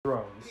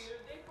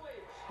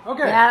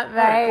Okay. Yeah,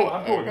 right. Cool.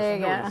 I'm cool with There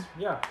this. you I'm go. with this.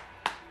 Yeah.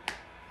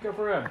 Go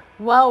for it.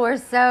 Well, we're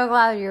so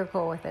glad you're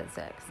cool with it,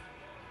 6.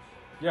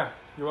 Yeah,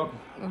 you're welcome.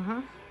 Mm-hmm.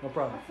 No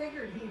problem. I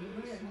figured he'd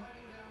win.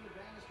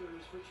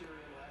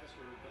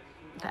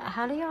 But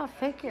how do y'all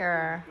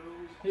figure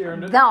He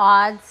earned it. the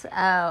odds?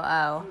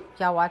 Oh.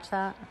 Y'all watch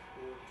that?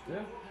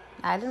 Yeah.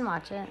 I didn't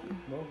watch it.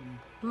 Well,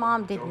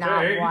 Mom did Okay.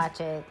 not watch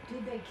it.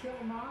 Did they kill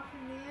him off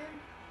in the end?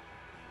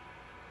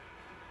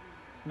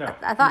 no.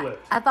 I he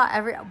lived.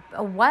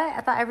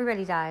 thought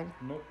everybody died.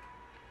 Nope.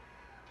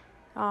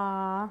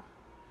 Aw.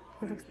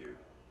 Thank you.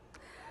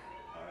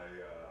 I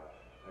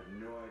have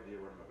no idea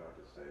what I'm about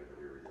to say, but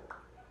here we go.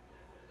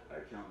 I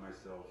count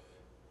myself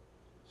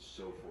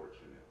so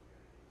fortunate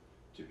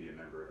to be a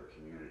member of a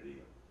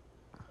community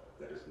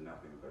that is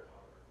nothing but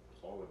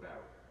all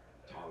about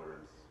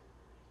tolerance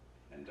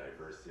and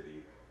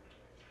diversity,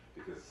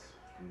 because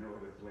no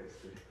other place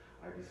could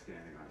I be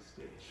standing on a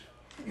stage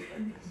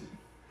like this.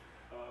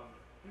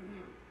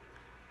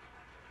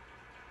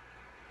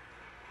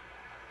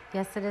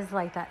 Yes, it is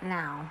like that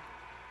now.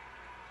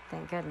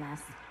 Thank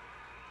goodness.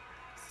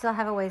 Still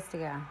have a ways to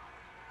go.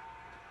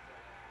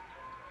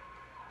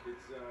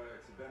 It's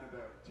been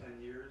about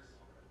 10 years,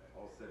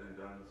 all said and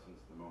done,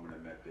 since the moment I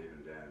met Dave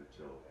and Dan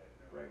till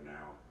right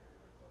now.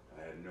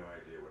 I had no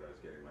idea what I was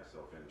getting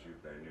myself into,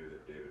 but I knew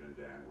that David and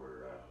Dan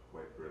were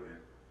quite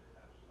brilliant.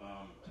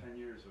 10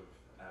 years of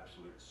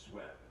absolute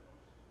sweat,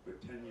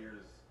 but 10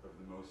 years of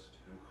the most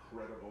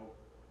incredible,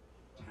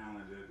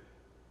 talented,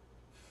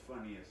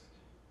 funniest.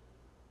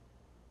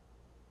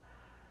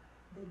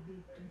 They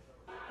beat him.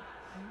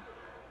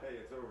 Hey,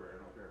 it's over. I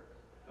don't care.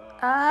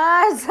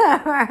 It's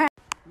alright.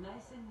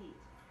 Nice and neat.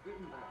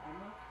 Written by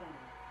Emma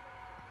Fenner.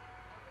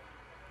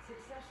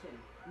 Succession.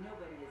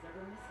 Nobody is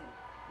ever missing.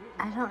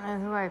 I don't know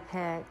who I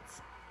picked.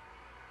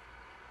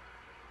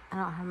 I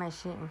don't have my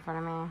sheet in front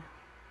of me.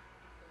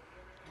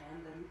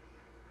 And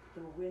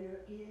the winner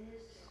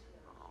is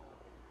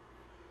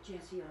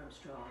Jesse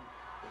Armstrong.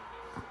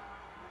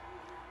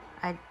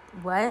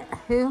 What?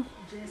 Who?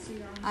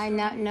 Jesse Armstrong. I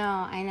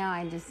know.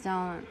 I just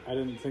don't. I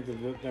didn't think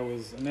that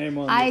was a name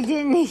on I this.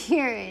 didn't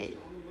hear it.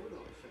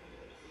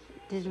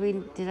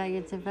 Did I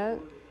get to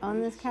vote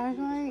on this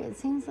category? It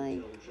seems like.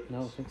 No,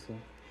 I don't think so.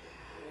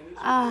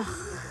 I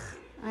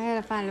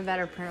gotta find a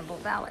better printable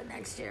ballot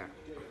next year.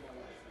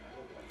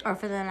 Or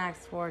for the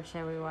next award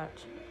show we watch.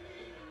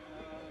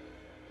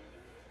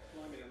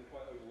 I'm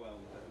quite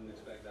overwhelmed. I didn't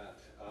expect that.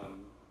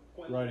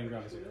 Writing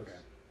drama series. Okay.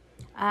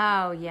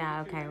 Oh,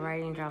 yeah, okay.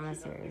 Writing drama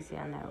series.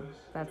 Yeah, no.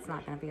 That's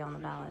not gonna be on the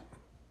ballot.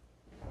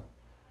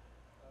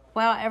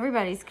 Well,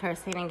 everybody's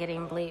cursing and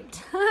getting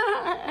bleeped. If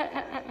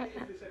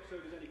this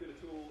episode is any good at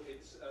all,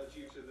 it's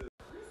due to the.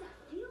 How does that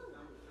feel?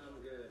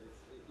 I'm good.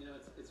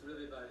 It's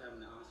really about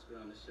having an Oscar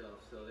on the shelf.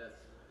 So that's.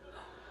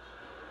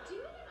 Do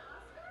you win an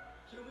Oscar?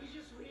 Can we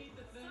just read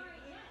the thing?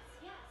 Sorry,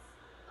 yes.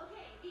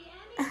 Okay, the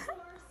Emmy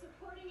for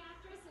supporting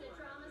actress in a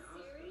drama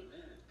series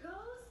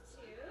goes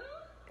to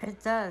It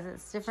does.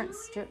 It's different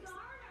Julia strips. Garner.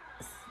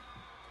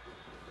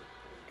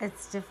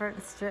 It's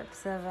different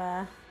strips of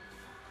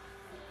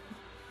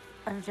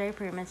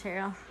drapery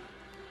material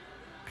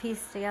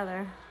pieced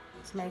together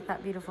to make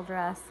that beautiful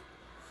dress.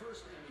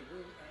 First Emmy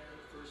win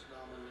and first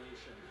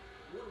nomination.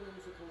 What a win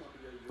for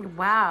Columbia.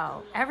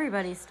 Wow,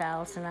 everybody's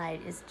style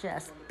tonight is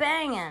just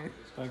banging.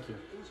 Thank you.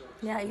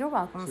 Yeah, you're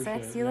welcome,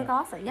 Appreciate Six. it, You look yeah.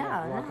 awesome.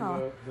 Yeah, Rocking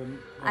no. the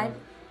I-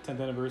 10th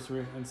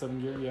anniversary and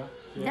 7th year.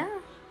 Yeah.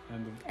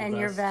 And, the And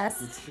your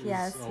vest, which is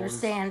yes, your always-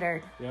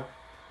 standard. Yeah.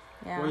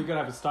 Yeah. Well, you gotta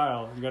have a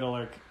style. You gotta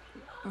like.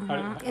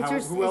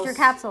 It's your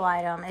capsule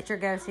item. It's your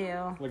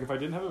go-to. Like if I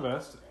didn't have a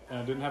vest and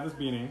I didn't have this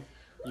beanie,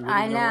 you wouldn't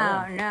I know.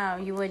 where know,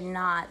 no, you would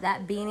not.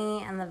 That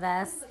beanie and the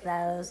vest,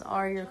 those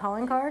are your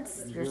calling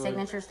cards, You'd your be like,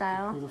 signature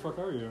style. Who the fuck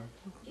are you?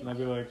 And I'd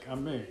be like,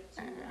 I'm me.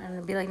 And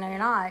it'd be like, no, you're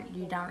not.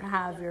 You don't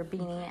have your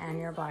beanie and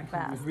your black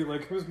vest. You'd be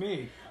like, who's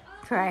me?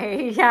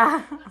 Right?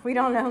 Yeah. We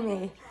don't know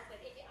me. But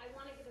I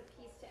want to give a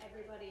piece to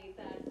everybody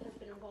that has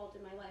been involved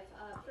in my life.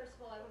 First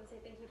of all, I want to say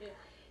thank you to Jane.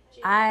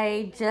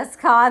 I just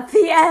caught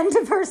the end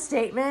of her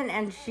statement,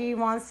 and she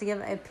wants to give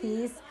a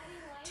piece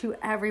to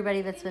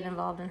everybody that's been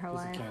involved in her Piece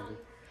of life. candy.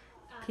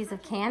 Piece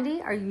of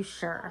candy? Are you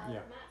sure? Yeah.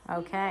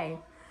 Okay.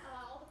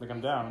 Like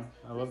I'm down.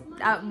 I love.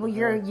 Well,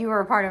 you were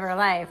a part of her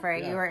life,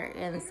 right? Yeah. You were,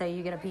 and so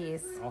you get a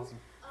piece. Awesome.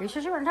 Are you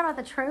sure you weren't talking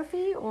about the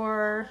trophy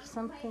or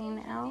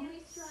something else?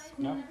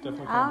 No,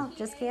 definitely. Oh, candy.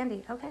 just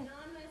candy. Okay. Anonymous,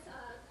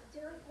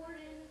 Derek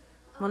Gordon,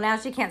 Well, now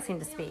she can't seem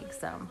to speak,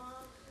 so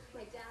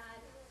my dad,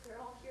 they're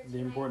all here The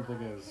tonight. important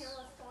thing is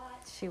Pamela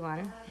Scott, she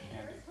won.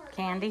 candy.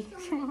 Candy.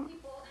 so many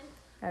people,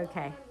 and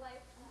Okay. my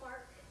life,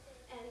 Mark,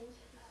 and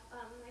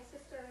my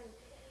sister, and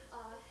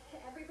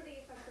everybody.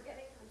 If I'm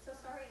forgetting, I'm so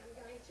sorry. I'm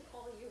going to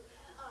call you.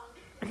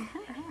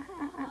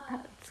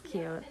 It's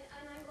cute. And I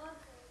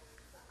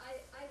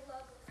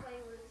love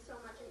playing with you so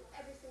much, and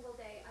every single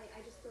day,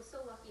 I just feel so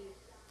lucky.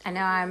 I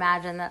know. I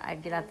imagine that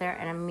I'd get up there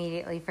and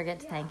immediately forget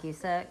to thank you,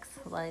 Six.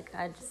 Like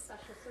I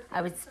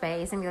would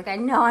space and be like, I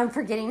know I'm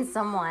forgetting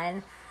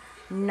someone.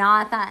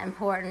 Not that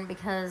important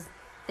because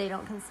they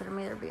don't consider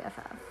me their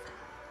BFF.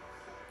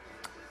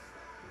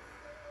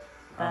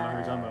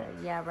 you're talking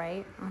about. Yeah,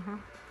 right.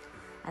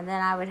 And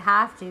then I would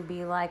have to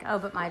be like, oh,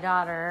 but my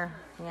daughter.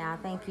 Yeah,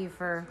 thank you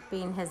for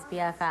being his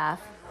BFF.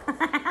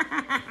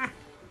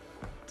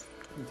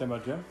 You talking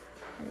about Jim?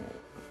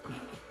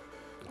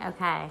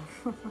 Okay.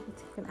 I'm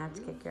gonna have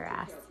to kick your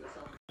ass.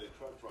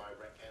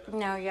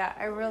 No, yeah,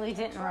 I really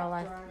didn't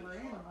realize.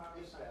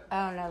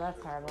 Oh no,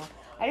 that's horrible.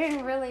 I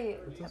didn't really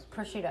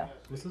prosciutto.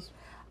 What's this?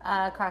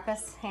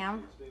 Carcass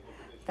ham.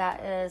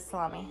 That is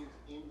salami.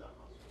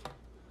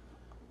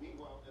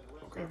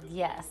 Okay.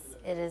 Yes,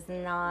 it is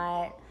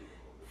not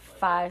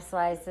 5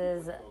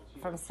 slices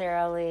from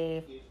Sara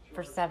Lee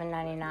for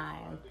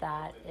 $7.99.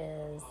 That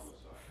is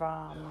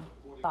from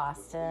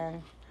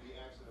Boston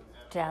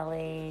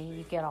Deli.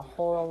 You get a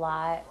whole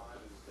lot.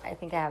 I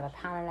think I have 1.5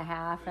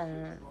 pounds,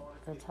 and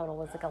the total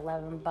was like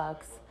 $11.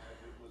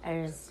 It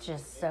is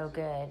just so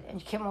good,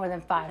 and you get more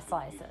than 5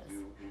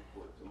 slices.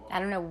 I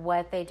don't know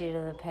what they do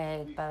to the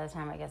pig by the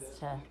time it gets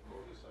to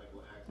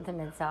the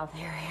Mid-South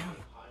area,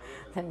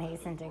 the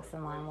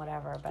Mason-Dixon line,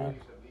 whatever, but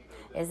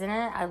isn't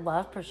it? I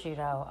love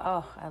prosciutto.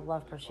 Oh, I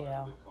love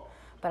prosciutto.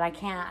 But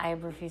I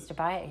refuse to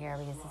buy it here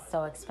because it's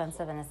so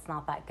expensive and it's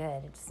not that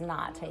good. It does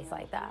not taste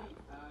like that.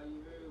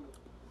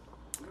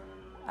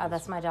 Oh,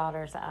 that's my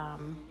daughter's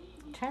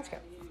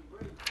transcript.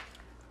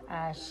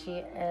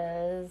 She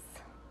is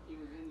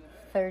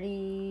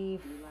 38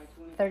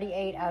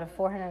 out of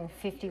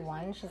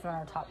 451. She's in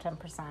our top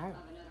 10%.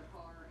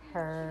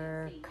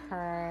 Her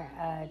current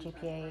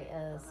GPA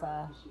is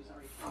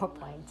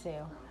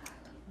 4.2.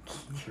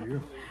 For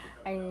you.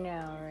 I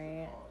know,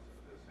 right?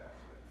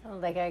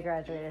 Like I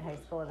graduated high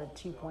school with a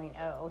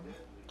 2.0.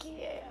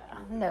 Yeah.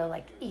 No,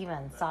 like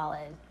even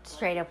solid.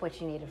 Straight up what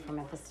you needed from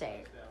Memphis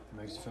State.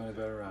 Makes you feel any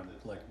better? I'm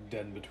like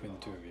dead in between the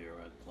two of you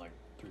at like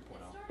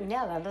 3.0.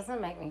 Yeah, that doesn't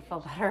make me feel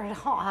better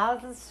at all. How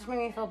does this make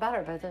me feel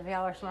better? Both of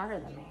y'all are smarter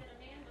than me.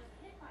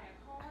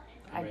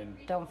 I mean,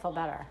 don't feel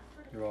better.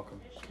 You're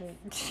welcome.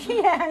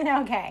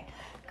 Yeah, okay.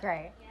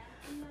 Great.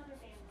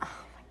 Oh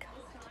my God.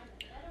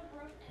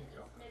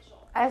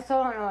 I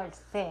still don't know what to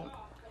think.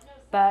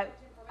 But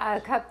I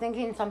kept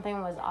thinking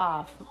something was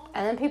off.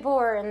 And then people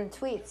were in the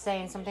tweets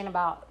saying something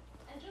about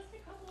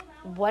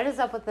what is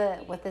up with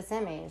the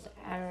Emmys,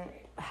 and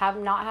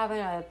not having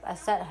a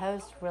set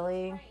host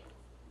really,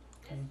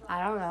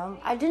 I don't know.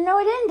 I didn't know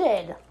it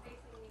ended.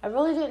 I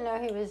really didn't know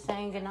he was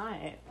saying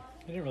goodnight.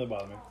 It didn't really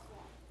bother me.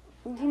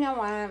 You know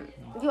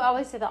what? You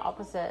always say the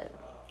opposite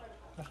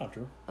That's not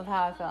true. of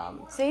how I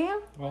feel. See?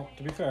 Well,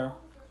 to be fair,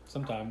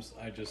 sometimes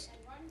I just,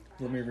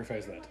 let me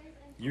rephrase that.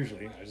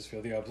 Usually, I just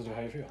feel the opposite of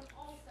how you feel.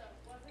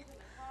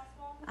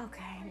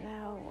 Okay,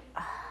 no.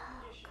 Oh,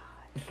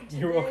 God.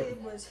 You're welcome.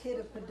 Today was hit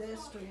a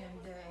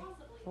pedestrian day.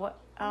 What?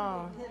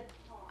 Oh. Hit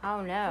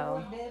Oh,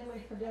 no. 4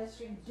 deadly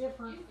pedestrians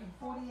different in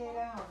 48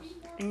 hours.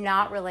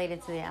 Not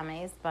related to the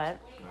Emmys, but.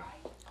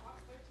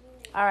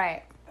 All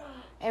right.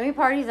 Emmy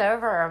party's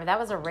over. That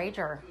was a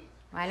rager.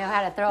 I know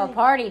how to throw a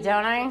party,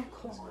 don't I?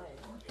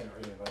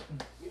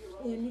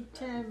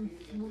 Anytime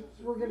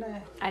we're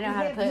gonna. I know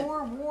how to put more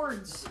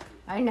awards.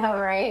 I know,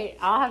 right?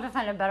 I'll have to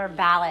find a better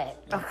ballot.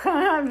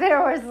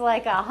 There was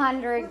like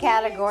 100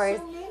 categories.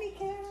 So many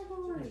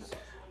categories.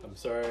 I'm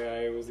sorry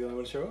I was the only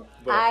one to show up.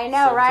 But I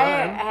know,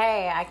 right? sometime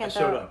Hey, I can I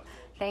throw. showed up.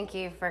 Thank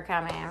you for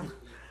coming.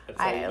 That's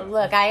how you know.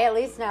 Look, I at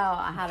least know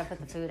how to put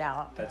the food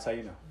out. That's how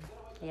you know.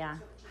 Yeah.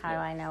 How do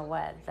I know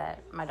what?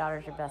 That my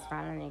daughter's your best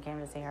friend and you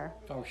came to see her?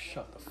 Oh,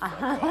 shut the fuck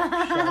up.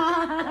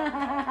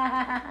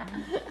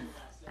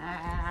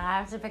 I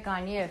have to pick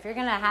on you. If you're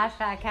going to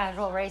hashtag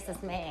casual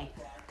racist me,